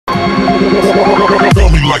Feel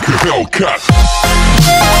me like a Hellcat.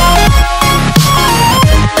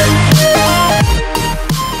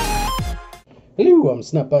 Hello, I'm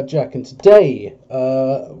Snapback Jack, and today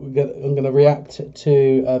I'm going to react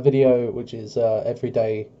to a video which is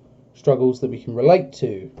everyday struggles that we can relate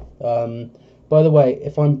to. By the way,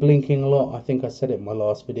 if I'm blinking a lot, I think I said it in my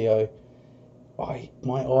last video. My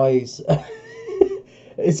eyes,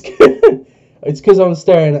 it's because I'm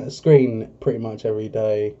staring at the screen pretty much every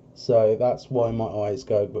day, so that's why my eyes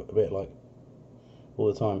go a bit like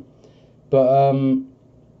all the time. But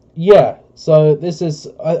yeah, so this is,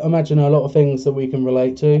 I imagine, a lot of things that we can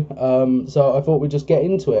relate to. So I thought we'd just get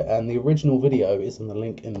into it, and the original video is in the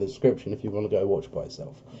link in the description if you want to go watch by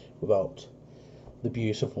yourself without the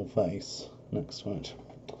beautiful face next to it.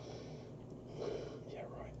 Yeah,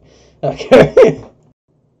 right. Okay.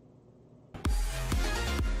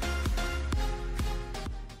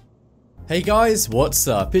 Hey guys, what's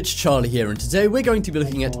up? It's Charlie here, and today we're going to be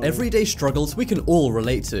looking at everyday struggles we can all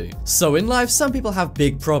relate to. So in life, some people have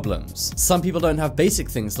big problems. Some people don't have basic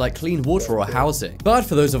things like clean water or housing. But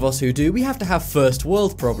for those of us who do, we have to have first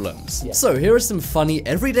world problems. So here are some funny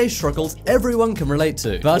everyday struggles everyone can relate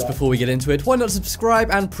to. But before we get into it, why not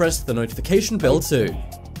subscribe and press the notification bell too?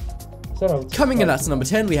 Coming in at number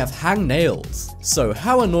 10, we have hangnails. So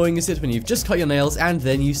how annoying is it when you've just cut your nails and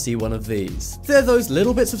then you see one of these? They're those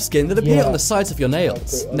little bits of skin that appear on the sides of your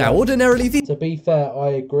nails. Now ordinarily these— To be fair, I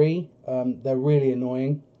agree, they're really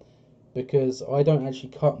annoying because I don't actually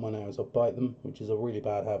cut my nails, I bite them, which is a really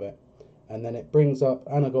bad habit. And then it brings up,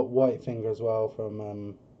 and I got white finger as well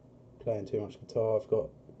from playing too much guitar.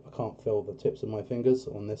 I can't feel the tips of my fingers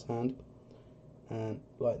on this hand. And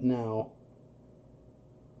like now,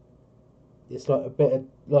 it's like a bit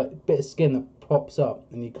of skin that pops up,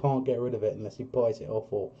 and you can't get rid of it unless you bite it off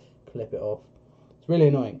or clip it off. It's really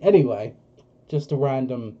annoying. Anyway, just a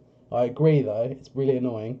random. I agree though, it's really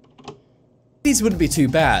annoying. These wouldn't be too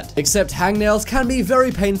bad, except hangnails can be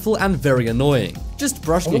very painful and very annoying. Just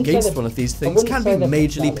brushing against one of these things can be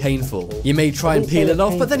majorly painful. You may try and peel it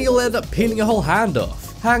off, but then you'll end up peeling your whole hand off.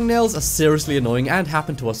 Hangnails are seriously annoying and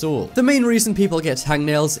happen to us all. The main reason people get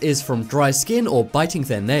hangnails is from dry skin or biting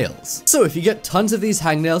their nails. So if you get tons of these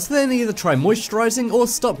hangnails, then either try moisturizing or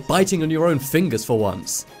stop biting on your own fingers for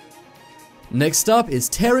once. Next up is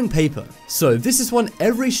tearing paper. So this is one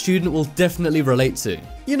every student will definitely relate to.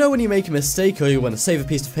 You know when you make a mistake or you want to save a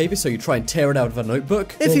piece of paper, so you try and tear it out of a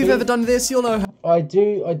notebook? If you've ever done this, you'll know how— I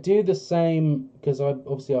do the same, because I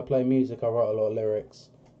play music, I write a lot of lyrics.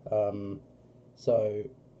 So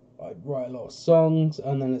I write a lot of songs,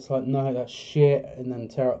 and then it's like, no, that's shit, and then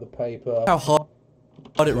tear up the paper. How hard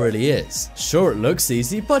it really is. Sure, it looks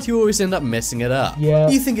easy, but you always end up messing it up. Yeah.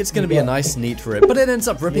 You think it's going to be a nice neat rip, but it ends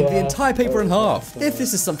up ripping the entire paper in half. If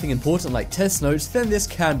this is something important like test notes, then this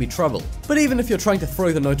can be trouble. But even if you're trying to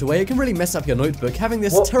throw the note away, it can really mess up your notebook having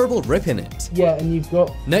this terrible rip in it. Yeah, and you've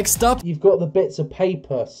got the bits of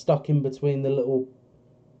paper stuck in between the little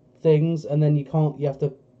things, and then you have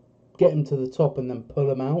to get them to the top and then pull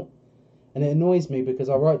them out. And it annoys me because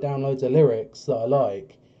I write down loads of lyrics that I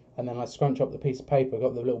like, and then I scrunch up the piece of paper,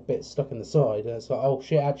 got the little bit stuck in the side, and it's like, oh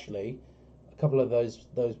shit, actually a couple of those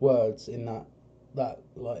words in that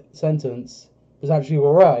like sentence was actually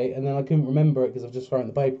alright, and then I couldn't remember it because I've just thrown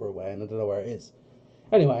the paper away and I don't know where it is.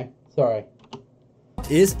 Anyway, sorry.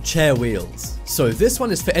 Is chair wheels. So this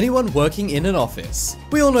one is for anyone working in an office.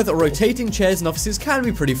 We all know that rotating chairs in offices can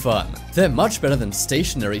be pretty fun. They're much better than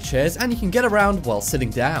stationary chairs, and you can get around while sitting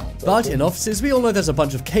down. But in offices, we all know there's a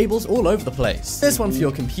bunch of cables all over the place. There's one for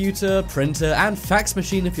your computer, printer, and fax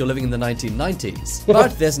machine if you're living in the 1990s.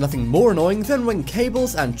 But there's nothing more annoying than when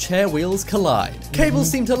cables and chair wheels collide. Cables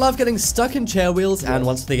seem to love getting stuck in chair wheels, and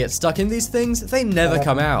once they get stuck in these things, they never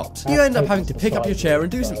come out. You end up having to pick up your chair and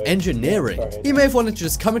do some engineering. You may have wanted to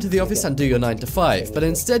just come into the office and do your 9 to 5, but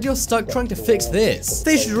instead you're stuck trying to fix this.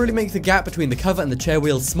 They should really make the gap between the cover and the chair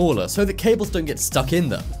wheels smaller so that cables don't get stuck in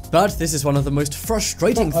them. But this is one of the most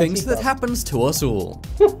frustrating things that happens to us all.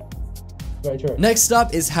 Very true. Next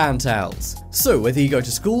up is hand towels. So whether you go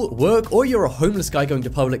to school, work, or you're a homeless guy going to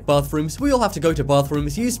public bathrooms, we all have to go to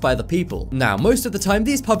bathrooms used by the people. Now, most of the time,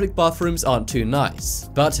 these public bathrooms aren't too nice.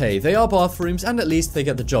 But hey, they are bathrooms, and at least they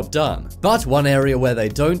get the job done. But one area where they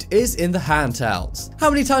don't is in the hand towels. How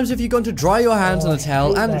many times have you gone to dry your hands on a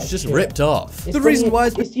towel and it's just ripped off? The reason why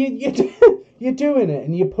is you're doing it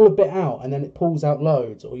and you pull a bit out and then it pulls out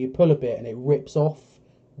loads, or you pull a bit and it rips off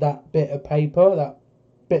that bit of paper, that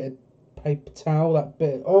bit of paper towel, that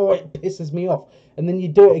bit. Oh, it pisses me off. And then you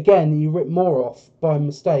do it again and you rip more off by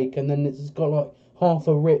mistake, and then it's got like half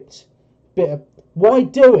a ripped bit of. Why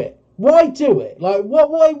do it? Why do it? Like,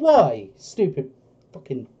 what? Why? Stupid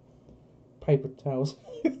fucking paper towels.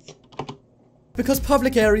 Because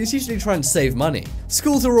public areas usually try and save money.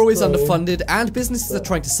 Schools are always True. underfunded and businesses are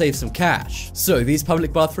trying to save some cash. So these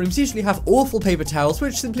public bathrooms usually have awful paper towels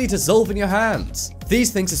which simply dissolve in your hands.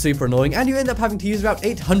 These things are super annoying and you end up having to use about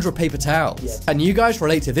 800 paper towels. Yes. And you guys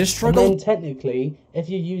relate to this struggle? And then technically, if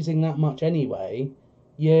you're using that much anyway,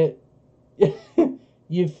 you've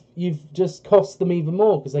just cost them even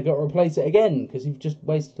more because they've got to replace it again because you've just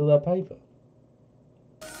wasted all their paper.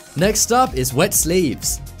 Next up is wet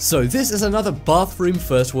sleeves. So this is another bathroom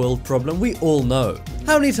first world problem we all know.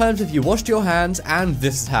 How many times have you washed your hands and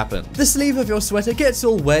this has happened? The sleeve of your sweater gets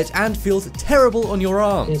all wet and feels terrible on your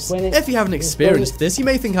arms. If you haven't experienced this, you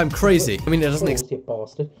may think I'm crazy. I mean, it doesn't you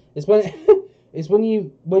bastard. It's when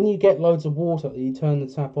you get loads of water, you turn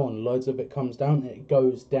the tap on, loads of it comes down and it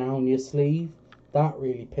goes down your sleeve. That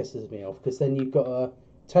really pisses me off because then you've got to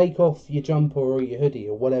take off your jumper or your hoodie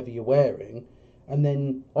or whatever you're wearing. And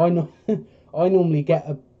then I normally get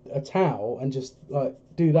a towel and just like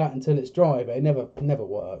do that until it's dry, but it never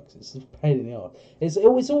works. It's a pain in the arse. It's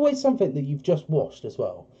always something that you've just washed as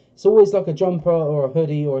well. It's always like a jumper or a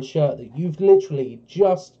hoodie or a shirt that you've literally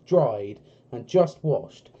just dried and just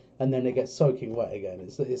washed, and then it gets soaking wet again.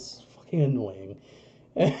 It's fucking annoying.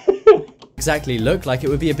 Exactly look like it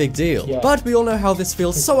would be a big deal. Yeah. But we all know how this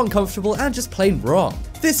feels so uncomfortable and just plain wrong.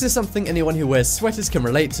 This is something anyone who wears sweaters can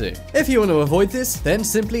relate to. If you want to avoid this, then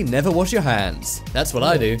simply never wash your hands. That's what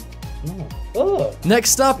I do.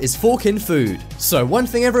 Next up is fork in food. So one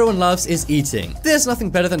thing everyone loves is eating. There's nothing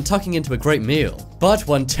better than tucking into a great meal. But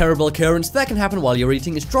one terrible occurrence that can happen while you're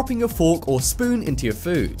eating is dropping your fork or spoon into your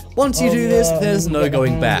food. Once you do this, there's no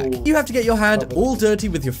going back. You have to get your hand all dirty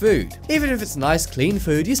with your food. Even if it's nice clean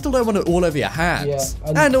food, you still don't want it all over your hands.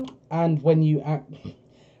 Yeah, and when you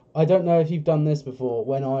I don't know if you've done this before,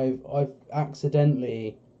 when I've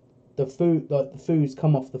accidentally the food's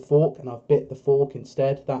come off the fork and I've bit the fork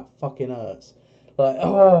instead. That fucking hurts. Like,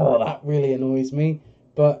 oh, that really annoys me.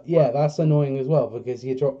 But yeah, that's annoying as well because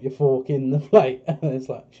you drop your fork in the plate and it's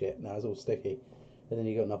like, shit, now it's all sticky. And then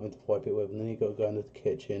you got nothing to wipe it with, and then you got to go into the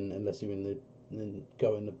kitchen unless you're then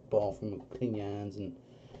go in the bathroom and clean your hands, and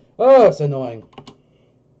oh, it's annoying.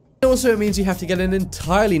 Also, it means you have to get an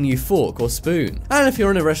entirely new fork or spoon. And if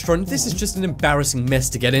you're in a restaurant, this is just an embarrassing mess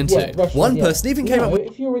to get into. One person even came up with...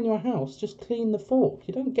 If you're in your house, just clean the fork.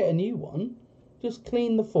 You don't get a new one. Just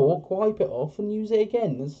clean the fork, wipe it off, and use it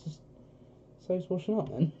again. It's just... saves washing up,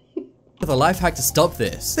 then. With a life hack to stop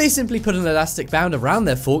this. They simply put an elastic band around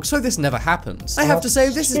their fork so this never happens. I have to say,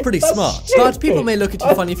 this is pretty smart. But people may look at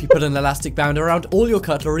you funny if you put an elastic band around all your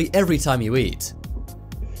cutlery every time you eat.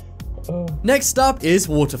 Next up is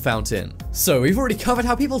water fountain. So we've already covered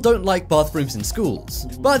how people don't like bathrooms in schools.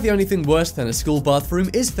 But the only thing worse than a school bathroom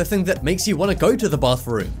is the thing that makes you want to go to the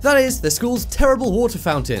bathroom. That is, the school's terrible water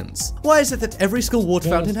fountains. Why is it that every school water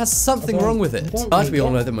fountain has something wrong with it? But we all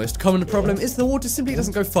know the most common problem is the water simply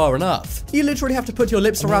doesn't go far enough. You literally have to put your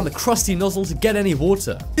lips around the crusty nozzle to get any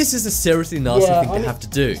water. This is a seriously nasty thing to have to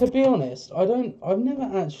do. To be honest, I've never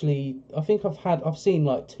actually, I think I've seen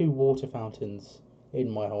like 2 water fountains in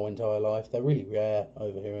my whole entire life. They're really rare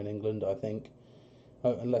over here in England, I think,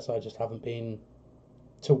 unless I just haven't been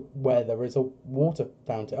to where there is a water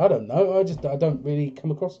fountain. I don't know. I don't really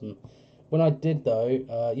come across them. When I did though,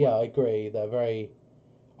 yeah, I agree. They're very.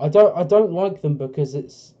 I don't like them because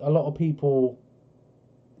it's a lot of people.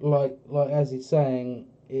 Like as he's saying,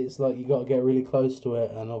 it's like you got to get really close to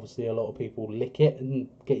it, and obviously a lot of people lick it and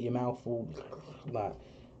get your mouth all that.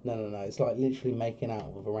 No. It's like literally making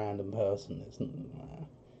out with a random person. It's no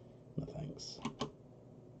thanks.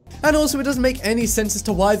 And also, it doesn't make any sense as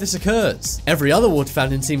to why this occurs. Every other water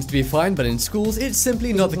fountain seems to be fine, but in schools, it's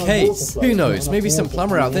simply not the case. Who knows? Maybe some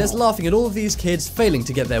plumber out there is laughing at all of these kids failing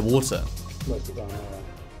to get their water.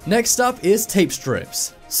 Next up is tape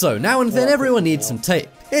strips. So now and then everyone needs some tape.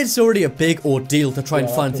 It's already a big ordeal to try and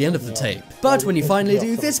find the end of the tape. But when you finally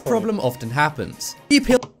do, this problem often happens. You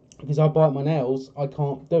peel... Because I bite my nails, I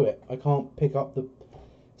can't do it. I can't pick up the...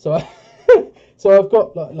 So so I've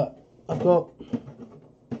got, look, I've got...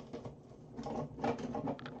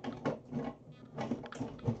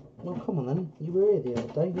 Well, come on then. You were here the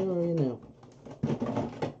other day. Where are you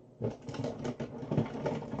now?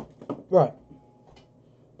 Right.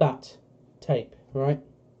 That tape, right?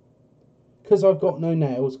 Because I've got no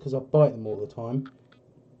nails, because I bite them all the time,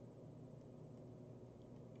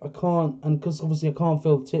 I can't, and because obviously I can't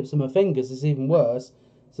feel the tips of my fingers, it's even worse.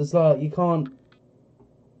 So it's like, I can't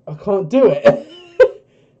do it.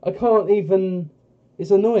 I can't even, it's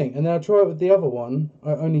annoying. And then I try it with the other one,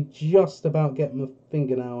 I only just about get my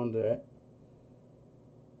fingernail under it.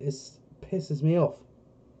 It pisses me off.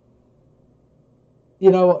 You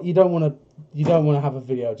know what, you don't want to you don't want to have a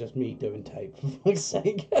video of just me doing tape, for fuck's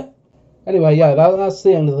sake. Anyway, yeah, that's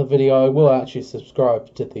the end of the video. I will actually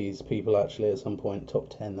subscribe to these people actually at some point. Top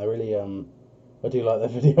 10. They're really I do like their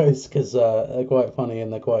videos because they're quite funny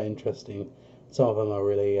and they're quite interesting. Some of them are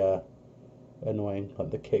really annoying,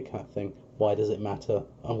 like the Kit Kat thing. Why does it matter?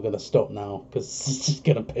 I'm gonna stop now because it's just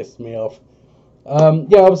gonna piss me off.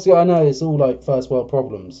 Yeah, obviously I know it's all like first world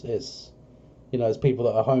problems. It's, you know, it's people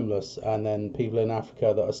that are homeless and then people in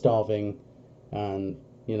Africa that are starving, and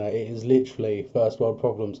you know, it is literally first world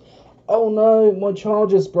problems. Oh no, my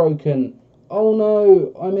charger's broken. Oh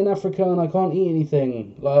no, I'm in Africa and I can't eat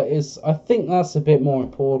anything. Like, I think that's a bit more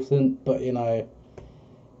important, but you know,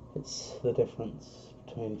 it's the difference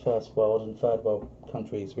between first world and third world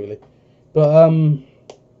countries, really. But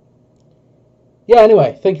yeah,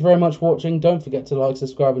 anyway, thank you very much for watching. Don't forget to like,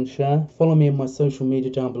 subscribe and share. Follow me on my social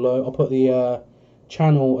media down below. I'll put the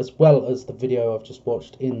channel as well as the video I've just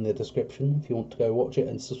watched in the description if you want to go watch it,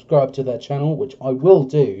 and subscribe to their channel, which I will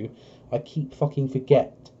do. I keep fucking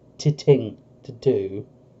forgetting to do.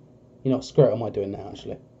 You know, screw it, I might do it now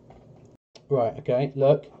actually. Right, okay,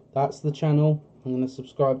 look, that's the channel. I'm going to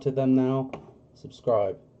subscribe to them now.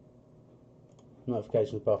 Subscribe.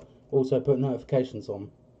 Notifications bar. Also put notifications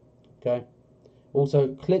on. Okay.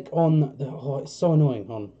 Also click on the, oh, it's so annoying,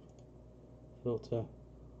 on filter.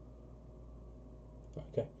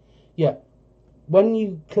 Okay. Yeah. When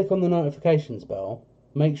you click on the notifications bell,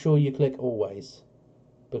 make sure you click always,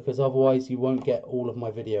 because otherwise you won't get all of my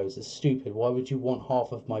videos. It's stupid. Why would you want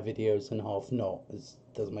half of my videos and half not? It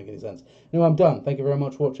doesn't make any sense. Anyway, I'm done. Thank you very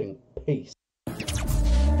much for watching. Peace.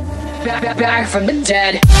 Back from the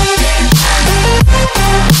dead.